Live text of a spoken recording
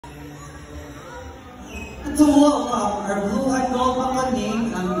To welcome our blue and gold mama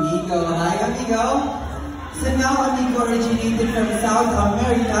named Amigo. Hi, Amigo. So now Amigo originated from South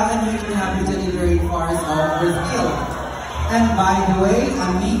America and really happy to the very forest of Brazil. And by the way,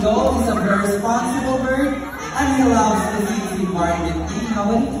 Amigo is a very responsible bird and he loves to see the environment. How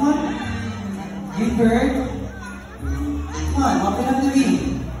about it, one? Good bird. Come on, open up the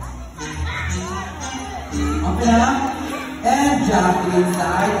wing. Open up. And jump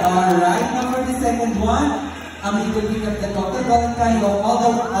inside. Alright, now for the second one. Amigo pick up the Coca-Cola kind of all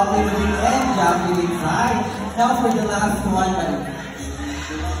the open the wing and jump inside. Now for the last one.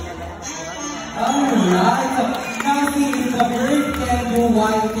 Alright, so now see if the bird can do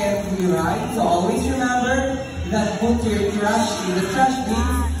what you can do, right? So always remember that put your trash in the trash bin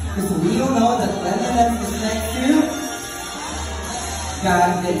because we all know that cleanliness is next to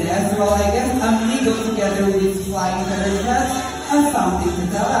godliness. Well, I guess Amigo together with his flying feathers has something to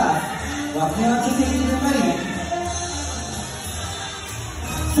tell us. What do you want to say to the buddy?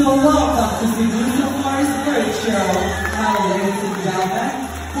 So welcome to Cebu Safari's Bird Show. Now, ladies and gentlemen,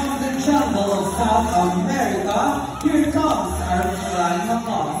 from the jungle of South America, here comes our flying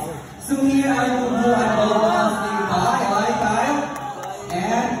macaws. So here are the blue and gold macaws nearby. Hi, Kyle.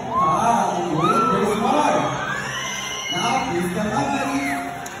 And wait, there's more. Now, please come up, buddy.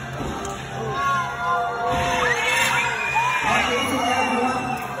 Okay, so everyone,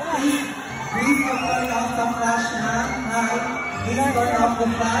 please turn off the flash now. Hi. Please turn off the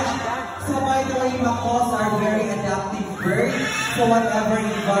flash. So by the way, macaws are very adaptive birds. So whatever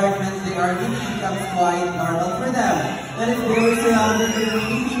environment they are in becomes quite normal for them. And if they were surrounded with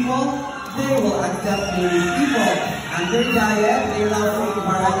many people, they will accept many people. And their diet, they love to eat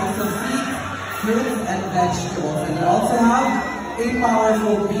varieties of seeds, fruits, and vegetables. And they also have a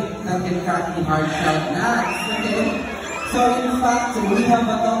powerful beak that can crack the hard-shelled nuts. Okay? So in fact, we have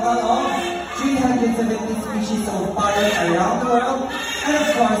a total of 370 species of parrots around the world. And of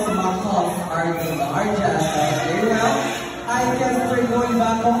course, macaws are the largest. Very well. I guess we're going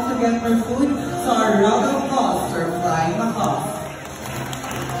back home to get our food. So our round of applause for flying macaws.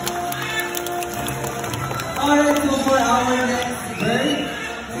 Alright, so for our next bird,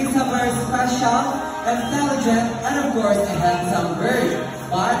 it's a very special, intelligent, and of course a handsome bird.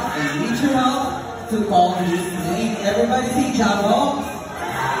 But I need your help to call his name. Everybody say Jumbo.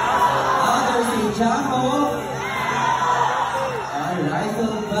 Others say Jumbo. Alright, so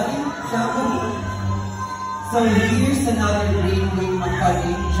buddy, Jumbo. So here's another green wing macaw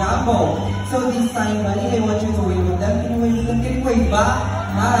named Jumbo. So this time, buddy, I want you to wave with them. Can you wave with them? Can you wave back?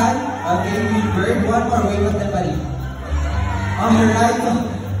 Hi. Okay, good bird. One more wave with them, buddy. Alright, so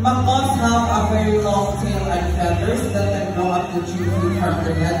macaws have a very long tail and feathers that can go up to 2 feet from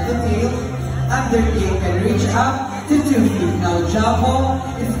their head to tail, and their tail can reach up to 2 feet. Now Jumbo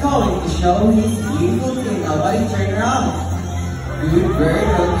is going to show his beautiful tail. Now buddy, turn around. Good bird.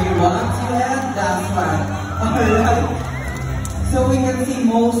 Okay, 1, 2, and last one. Alright. So we can see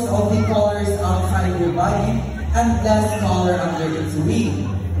most of the colors outside your body and less color under its wing.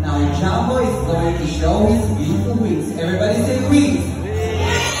 Now Jumbo is going to show his beautiful wings. Everybody say wings.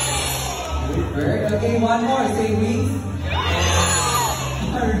 Good bird. Okay, one more. Say wings.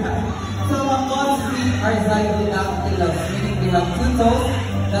 Alright. So macaws' feet are zygolactylous, meaning they have 2 toes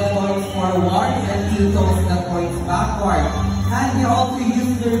that point forward and 2 toes that point backward. And they also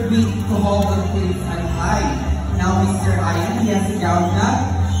use their beak to hold on things and hide. Now Mr. Ian, he has a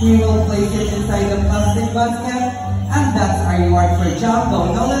groundnut. We will place it inside the plastic basket. And that's our reward for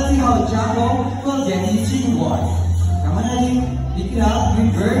Jumbo. Now let's see how Jumbo will get his reward. Come on, Ali. Pick it up.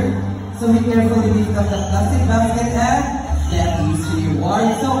 Good bird. So be carefully lift up the plastic basket and get his reward.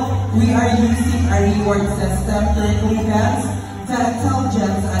 So we are using a reward system to recompense the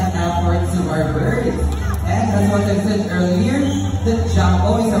intelligence and efforts of our birds. And as what I said earlier, that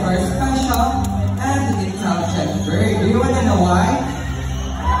Jumbo is a very special and intelligent bird. Do you want to know why?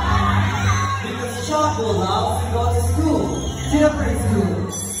 Because Jumbo loves to go to school, to the bird school.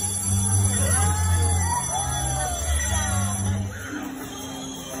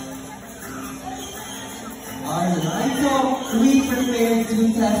 Alright, so we prepared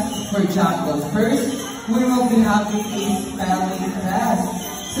 2 tests for Jumbo. First, we will be having a spelling test.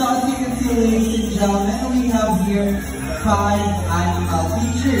 So as you can see, ladies and gentlemen, we have here 5 animal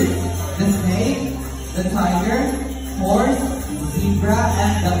features. The snake, the tiger, horse, zebra,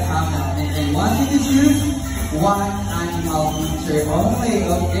 and the camel. And I want you to choose 1 animal feature only.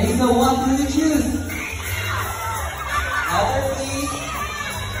 Okay, so what will you choose? Other please.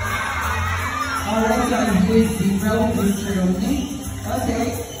 Alright, so here's zebra with Mr. Rodney. Okay,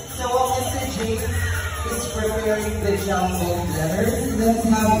 so what Mr. James is preparing the jumbled letters, let's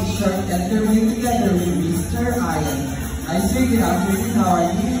have a short interview together with Mr. Ian. Nice to meet you. How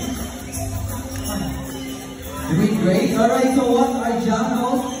are you? Doing great. Alright, so what are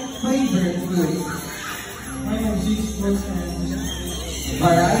Jumbo's favorite foods? My music sports and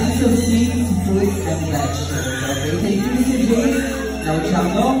Varieties of seeds, fruits, and vegetables. Okay, thank you, Mr. J. Now,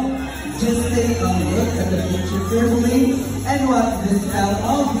 Jumbo, just take a look at the picture carefully and what the spell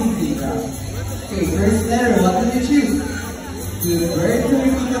of the zebra. Okay, first letter, what did you choose? Good bird, so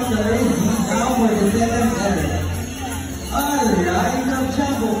repeat of the letter Z now for the seventh letter. Alright, now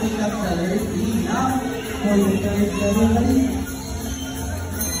Jumbo, pick up the letter Z now for the third letter, buddy.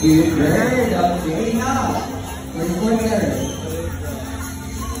 Good bird, okay, now for the fourth letter.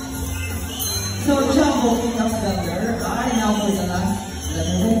 So Jumbo, pick up the letter I now for the last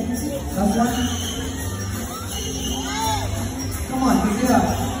letter. Last one. Come on, pick it up.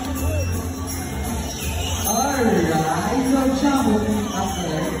 Alright, so Jumbo, pick up the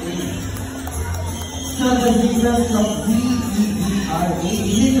letter A. So the zebra from Z-E-B-R-A,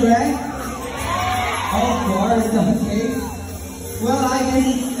 is it correct? Of course, okay. Well, I guess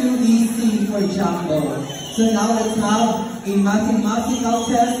it's too easy for Jumbo. So now let's have a mathematical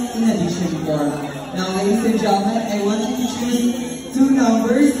test in addition form. Now, ladies and gentlemen, I want you to choose two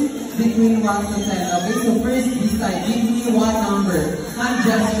numbers between 1 to 10. Okay, so first decide, give me one number. Hand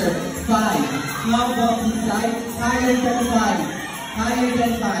gesture, 5. How about decide, higher than 5? Higher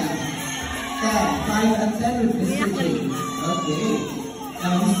than 5. 10. 5 and 10 with Mr. J. Okay.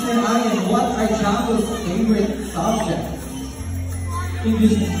 Now, Mr. Ian, what are Jumbo's favorite subjects?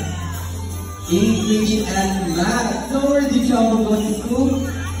 English and math. So where did Jumbo go to school?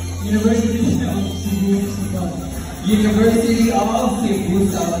 University of Cebu. University of Cebu,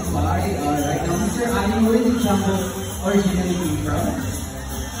 South Bari. Alright. Now, Mr. Ian, where did Jumbo originally came from?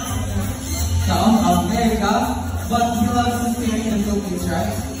 South America. But he loves to stay in the Philippines,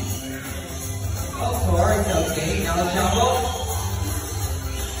 right? Of course. Okay. Now, Jumbo,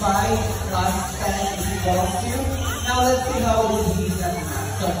 5 plus 10 is equal to. Now, let's see how we do these at math.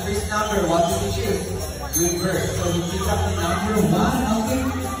 So first number, what do we choose? Good bird. So we pick up the number 1, okay?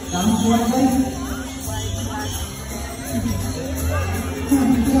 Number 1, guys.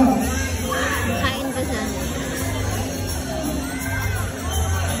 Kain ba siya?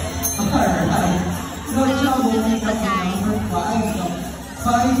 Alright. So Jumbo, we pick up the number 5. So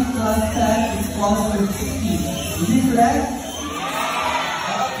 5 plus 10 is equal to 15. Is it correct?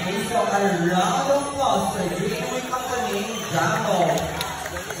 Okay, so a round of applause for great company, Jumbo.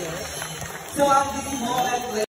 So at this moment,